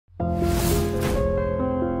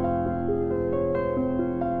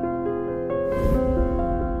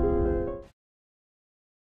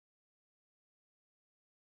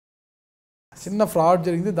చిన్న ఫ్రాడ్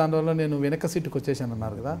జరిగింది, దానివల్ల నేను వెనక సీటుకు వచ్చేసాను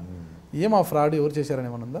అన్నారు కదా, ఏం ఆ ఫ్రాడ్ ఎవరు చేశారని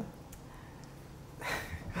ఏమన్నా ఉందా?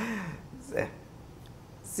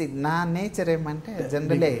 నా నేచర్ ఏమంటే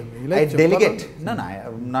generally I delegate.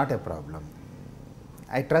 Not a problem.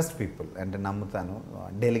 I trust people, అంటే నమ్ముతాను,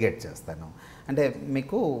 డెలిగేట్ చేస్తాను. అంటే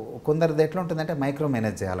మీకు కొందరిది ఎట్లా ఉంటుందంటే మైక్రో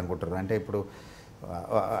మేనేజ్ చేయాలనుకుంటారు. అంటే ఇప్పుడు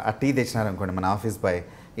ఆ టీ తెచ్చినారనుకోండి, మన ఆఫీస్ బాయ్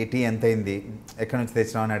ఈ టీ ఎంత అయింది, ఎక్కడి నుంచి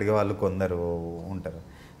తెచ్చినావు అని అడిగే వాళ్ళు కొందరు ఉంటారు.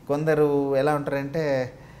 కొందరు ఎలా ఉంటారంటే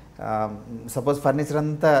సపోజ్ ఫర్నిచర్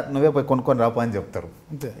అంతా నువ్వే పోయి కొనుక్కొని రాపో అని చెప్తారు.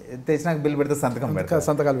 తెచ్చినాక బిల్ పెడితే సంతకాలు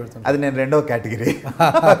పెడతాను. అది నేను రెండో కేటగిరీ.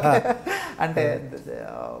 అంటే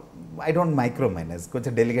ఐ డోంట్ మైక్రో మేనేజ్,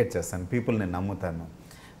 కొంచెం డెలిగేట్ చేస్తాను. పీపుల్ నేను నమ్ముతాను.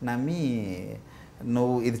 నమ్మి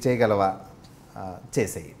నువ్వు ఇది చేయగలవా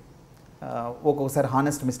చేసేయి, ఒక్కొక్కసారి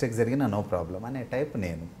హానెస్ట్ మిస్టేక్ జరిగిన నో ప్రాబ్లం అనే టైప్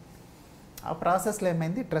నేను. ఆ ప్రాసెస్లో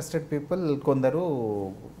ఏమైంది, ట్రస్టెడ్ పీపుల్ కొందరు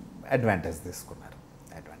అడ్వాంటేజ్ తీసుకున్నారు.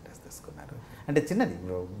 అంటే చిన్నది,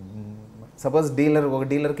 సపోజ్ ఒక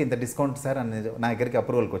డీలర్కి ఇంత డిస్కౌంట్ సార్ అని నా దగ్గరికి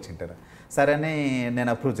అప్రూవల్కి వచ్చింటారు. సరే అని నేను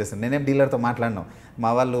అప్రూవ్ చేశాను. నేనేం డీలర్తో మాట్లాడినాను, మా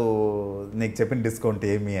వాళ్ళు నీకు చెప్పిన డిస్కౌంట్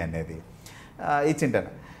ఏమి అనేది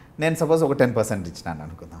ఇచ్చింటాను. నేను సపోజ్ ఒక 10% ఇచ్చినాను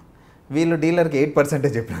అనుకుందాం, వీళ్ళు డీలర్కి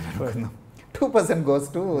 8% చెప్పినాను అనుకుందాం. 2% గోస్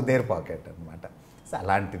టు దేర్ పాకెట్ అనమాట. సో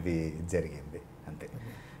అలాంటిది జరిగింది అంతే.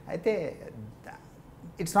 అయితే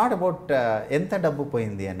ఇట్స్ నాట్ అబౌట్ ఎంత డబ్బు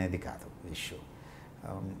పోయింది అనేది కాదు ఇష్యూ.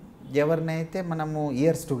 ఎవరినైతే మనము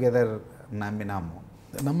ఇయర్స్ టుగెదర్ నమ్మినాము,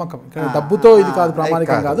 నమ్మకం, డబ్బుతో ఇది కాదు,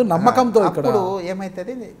 ప్రామాణికం కాదు, నమ్మకంతో. ఇప్పుడు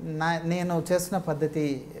ఏమవుతుంది, నేను చేస్తున్న పద్ధతి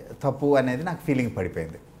తప్పు అనేది నాకు ఫీలింగ్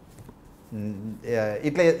పడిపోయింది.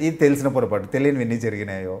 ఇట్లా ఇది తెలిసిన పొరపాటు, తెలియనివి ఎన్ని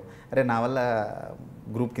జరిగినాయో, అరే నా వల్ల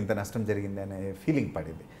గ్రూప్కి ఇంత నష్టం జరిగింది అనే ఫీలింగ్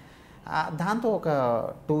పడింది. దాంతో ఒక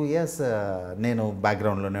 2 years నేను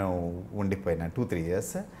బ్యాక్గ్రౌండ్లోనే ఉండిపోయినా. 2-3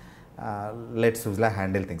 years let's యూజ్లా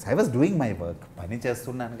handle things. I was doing my work, పని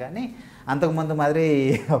చేస్తున్నాను. కానీ అంతకుముందు మాదిరి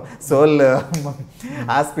సోల్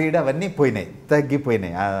ఆ స్పీడ్ అవన్నీ పోయినాయి,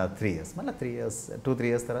 తగ్గిపోయినాయి. 3 years, మళ్ళీ 2-3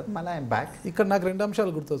 years తర్వాత మళ్ళీ ఐఎమ్ బ్యాక్. ఇక్కడ నాకు 2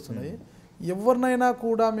 అంశాలు గుర్తొస్తున్నాయి. ఎవరినైనా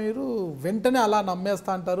కూడా మీరు వెంటనే అలా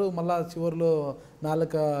నమ్మేస్తా అంటారు, మళ్ళీ చివరిలో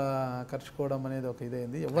నాలుక ఖర్చుకోవడం అనేది ఒక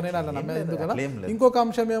ఇదైంది. ఎవరైనా అలా నమ్మేది ఎందుకలా. ఇంకొక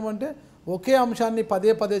అంశం ఏమంటే, ఒకే అంశాన్ని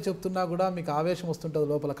పదే చెప్తున్నా కూడా మీకు ఆవేశం వస్తుంటుంది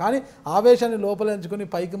లోపల, కానీ ఆవేశాన్ని లోపల ఎంచుకొని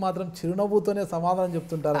పైకి మాత్రం చిరునవ్వుతోనే సమాధానం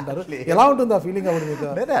చెప్తుంటారంటారు. ఎలా ఉంటుంది ఆ ఫీలింగ్ అప్పుడు మీకు?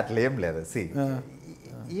 లేదా అట్లా ఏం లేదు. See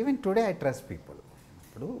even today I trust people.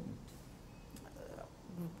 ఇప్పుడు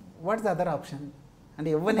వాట్స్ ద అదర్ ఆప్షన్? అంటే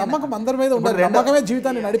ఎవరిని నమ్మకం అందరి మీద ఉండాలి, నమ్మకమే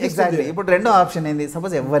జీవితాన్ని నడిపిస్తుంది. ఇప్పుడు రెండో ఆప్షన్ ఏంది,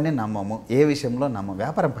 సపోజ్ ఎవరిని నమ్మము, ఏ విషయంలో నమ్మము,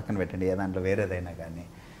 వ్యాపారం పక్కన పెట్టండి, ఏ దాంట్లో వేరేదైనా కానీ,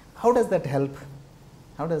 how does that help?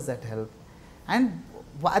 And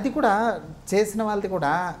అది కూడా చేసిన వాళ్ళది కూడా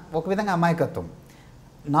ఒక విధంగా అమాయకత్వం.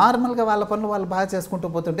 నార్మల్గా వాళ్ళ పనులు వాళ్ళు బాగా చేసుకుంటూ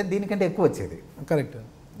పోతుంటే దీనికంటే ఎక్కువ వచ్చేది. కరెక్ట్,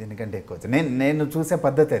 దీనికంటే ఎక్కువ వచ్చేది. నేను చూసే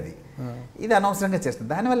పద్ధతి అది. ఇది అనవసరంగా చేస్తుంది.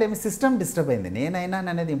 దానివల్ల ఏమి సిస్టమ్ డిస్టర్బ్ అయింది. నేనైనా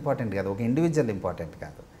అనేది ఇంపార్టెంట్ కాదు, ఒక ఇండివిజువల్ ఇంపార్టెంట్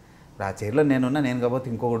కాదు. ఆ చైర్లో నేను కాబట్టి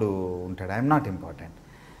ఇంకొకడు ఉంటాడు, ఐఎమ్ నాట్ ఇంపార్టెంట్.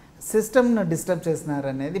 సిస్టమ్ను డిస్టర్బ్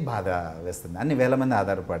చేస్తున్నారనేది బాధ వేస్తుంది. అన్ని వేల మంది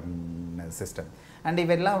ఆధారపడిన సిస్టమ్. అండ్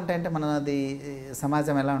ఇవి ఎలా ఉంటాయంటే, మనది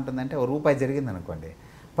సమాజం ఎలా ఉంటుందంటే, ₹1 జరిగింది అనుకోండి,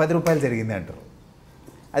 ₹10 జరిగింది అంటారు.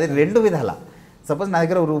 అది 2 విధాల. సపోజ్ నా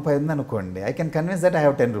దగ్గర ₹1 ఉందనుకోండి, I can convince that I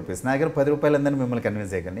have ₹10. నా దగ్గర ₹10 ఉందని మిమ్మల్ని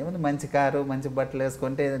కన్విన్స్ చేయకండి. ఏముంది, మంచి కారు, మంచి బట్టలు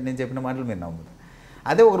వేసుకుంటే నేను చెప్పిన మాటలు మీరు నమ్ముతారు.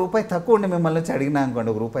 అదే ₹1 తక్కువ ఉండి మిమ్మల్ని వచ్చి అడిగినా అనుకోండి,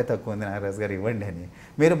 ₹1 తక్కువ ఉంది నాగరాజు గారు ఇవ్వండి అని,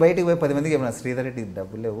 మీరు బయటికి పోయి 10 మందికి ఏమన్నా, శ్రీధర్ రెడ్డి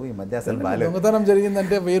డబ్బులు లేవు ఈ మధ్య అసలు బాగాలేదు, దొంగతనం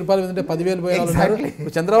జరిగిందంటే ₹1000 ఉంటే 10,000 పోయాలి.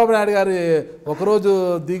 చంద్రబాబు నాయుడు గారు ఒకరోజు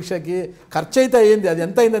దీక్షకి ఖర్చు అయితే అయ్యింది, అది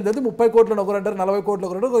ఎంత అయిందని తెలిసి 30 కోట్లు ఒకరు అంటారు, 40 కోట్లు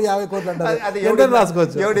ఒకరు అంటారు, 50 కోట్లు అంటారు. అది ఎవరు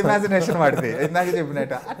రాసుకోవచ్చు, ఎవడు ఇమాజినేషన్ వాడితే ఇందాక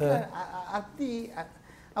చెప్పినట్టు. అది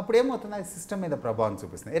అప్పుడు ఏమవుతుంది, అది సిస్టమ్ మీద ప్రభావం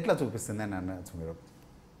చూపిస్తుంది. ఎట్లా చూపిస్తుంది అని అనొచ్చు మీరు.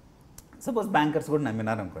 సపోజ్ బ్యాంకర్స్ కూడా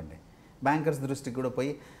నమ్మినారు అనుకోండి, బ్యాంకర్స్ దృష్టికి కూడా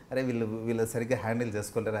పోయి, అరే వీళ్ళు సరిగ్గా హ్యాండిల్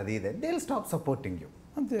చేసుకోలేరు, అది ఇదే, they will stop supporting you.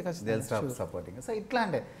 అంతే, they will stop supporting. So ఇట్లా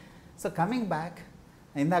అంటే, సో కమింగ్ బ్యాక్,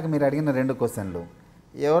 ఇందాక మీరు అడిగిన 2 క్వశ్చన్లు,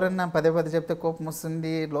 ఎవరన్నా పదే చెప్తే కోపం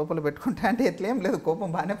వస్తుంది, లోపల పెట్టుకుంటా అంటే ఎట్లేం లేదు,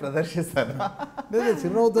 కోపం బాగానే ప్రదర్శిస్తారు.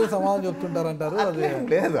 చిరునవ్వుతో సమాధానం చెప్తుంటారంటారు. అది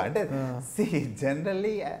లేదు అంటే, సి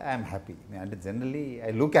జనరల్లీ ఐఎమ్ హ్యాపీ, అంటే generally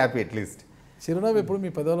I look happy at least. చిరునవ్వు ఎప్పుడు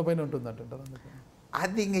మీ పెదవుల పైన ఉంటుంది అంటుంటారు.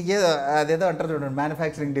 అది ఇంక అదేదో అంటారు చూడండి,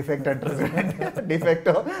 మ్యానుఫ్యాక్చరింగ్ డిఫెక్ట్ అంటారు చూడండి.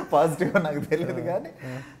 డిఫెక్టో పాజిటివ్ నాకు తెలియదు, కానీ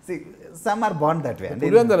some are bond that way.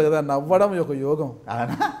 Pulivendula కదా, నవ్వడం ఒక యోగం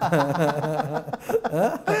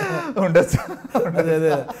ఉండొచ్చు.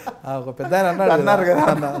 అదే ఒక పెద్ద ఆయన అన్నారు కదా,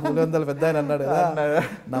 పులివెందలు పెద్ద ఆయన అన్నాడు కదా,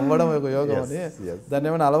 నవ్వడం ఒక యోగం అని. దాన్ని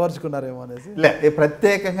ఏమైనా అలవరుచుకున్నారేమో అనేసి.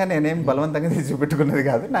 ప్రత్యేకంగా నేనేం బలవంతంగా చూపెట్టుకున్నది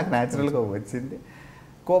కాదు, నాకు న్యాచురల్గా వచ్చింది.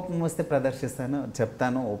 కోపం వస్తే ప్రదర్శిస్తాను,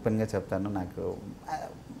 చెప్తాను, ఓపెన్గా చెప్తాను. నాకు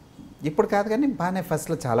ఇప్పుడు కాదు కానీ బాగానే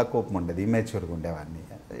ఫస్ట్లో చాలా కోపం ఉండేది, ఇమేచ్యూర్గా ఉండేవాడిని.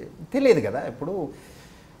 తెలియదు కదా ఇప్పుడు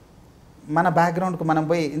మన బ్యాక్గ్రౌండ్కి మనం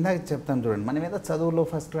పోయి ఇందాక చెప్తాం చూడండి, మనం ఏదో చదువులో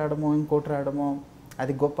ఫస్ట్ రావడమో ఇంకోటి రావడమో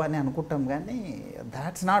అది గొప్ప అని అనుకుంటాం, కానీ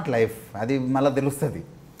దాట్స్ నాట్ లైఫ్. అది మళ్ళీ తెలుస్తుంది.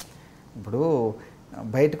 ఇప్పుడు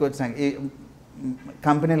బయటకు వచ్చినాక ఈ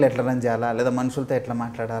కంపెనీలు ఎట్లా రన్ చేయాలా, లేదా మనుషులతో ఎట్లా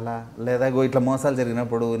మాట్లాడాలా, లేదా ఇట్లా మోసాలు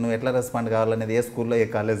జరిగినప్పుడు నువ్వు ఎట్లా రెస్పాండ్ కావాలనేది ఏ స్కూల్లో ఏ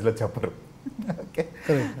కాలేజ్లో చెప్పరు. ఓకే,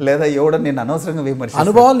 లేదా ఎవడో నేను అనవసరంగా విమర్శిస్తాడు,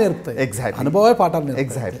 అనుభవాలు నేర్పుతాయి. ఎగ్జాక్ట్లీ, అనుభవే పాఠాలు.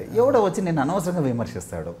 ఎగ్జాక్ట్లీ. ఎవడో వచ్చి నేను అనవసరంగా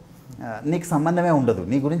విమర్శిస్తాడు, నీకు సంబంధమే ఉండదు,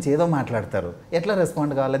 నీ గురించి ఏదో మాట్లాడతారు, ఎట్లా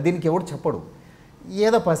రెస్పాండ్ కావాలి దీనికి ఎవడు చెప్పడు.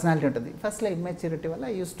 ఏదో పర్సనాలిటీ ఉంటుంది. ఫస్ట్లో ఇమ్మెచ్యూరిటీ వల్ల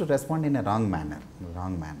I use to respond in a wrong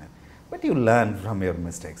manner. But you learn from your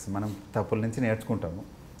mistakes. మనం తప్పుల నుంచి నేర్చుకుంటాము.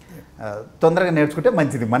 తొందరగా నేర్చుకుంటే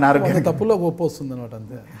మంచిది, మన ఆరోగ్యానికి. తప్పులో గొప్ప వస్తుంది అనమాట,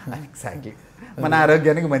 అంతే. ఎగ్జాక్ట్లీ, మన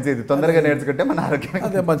ఆరోగ్యానికి మంచిది. తొందరగా నేర్చుకుంటే మన ఆరోగ్యానికి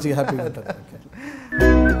అదే మంచిగా హ్యాపీగా ఉంటుంది.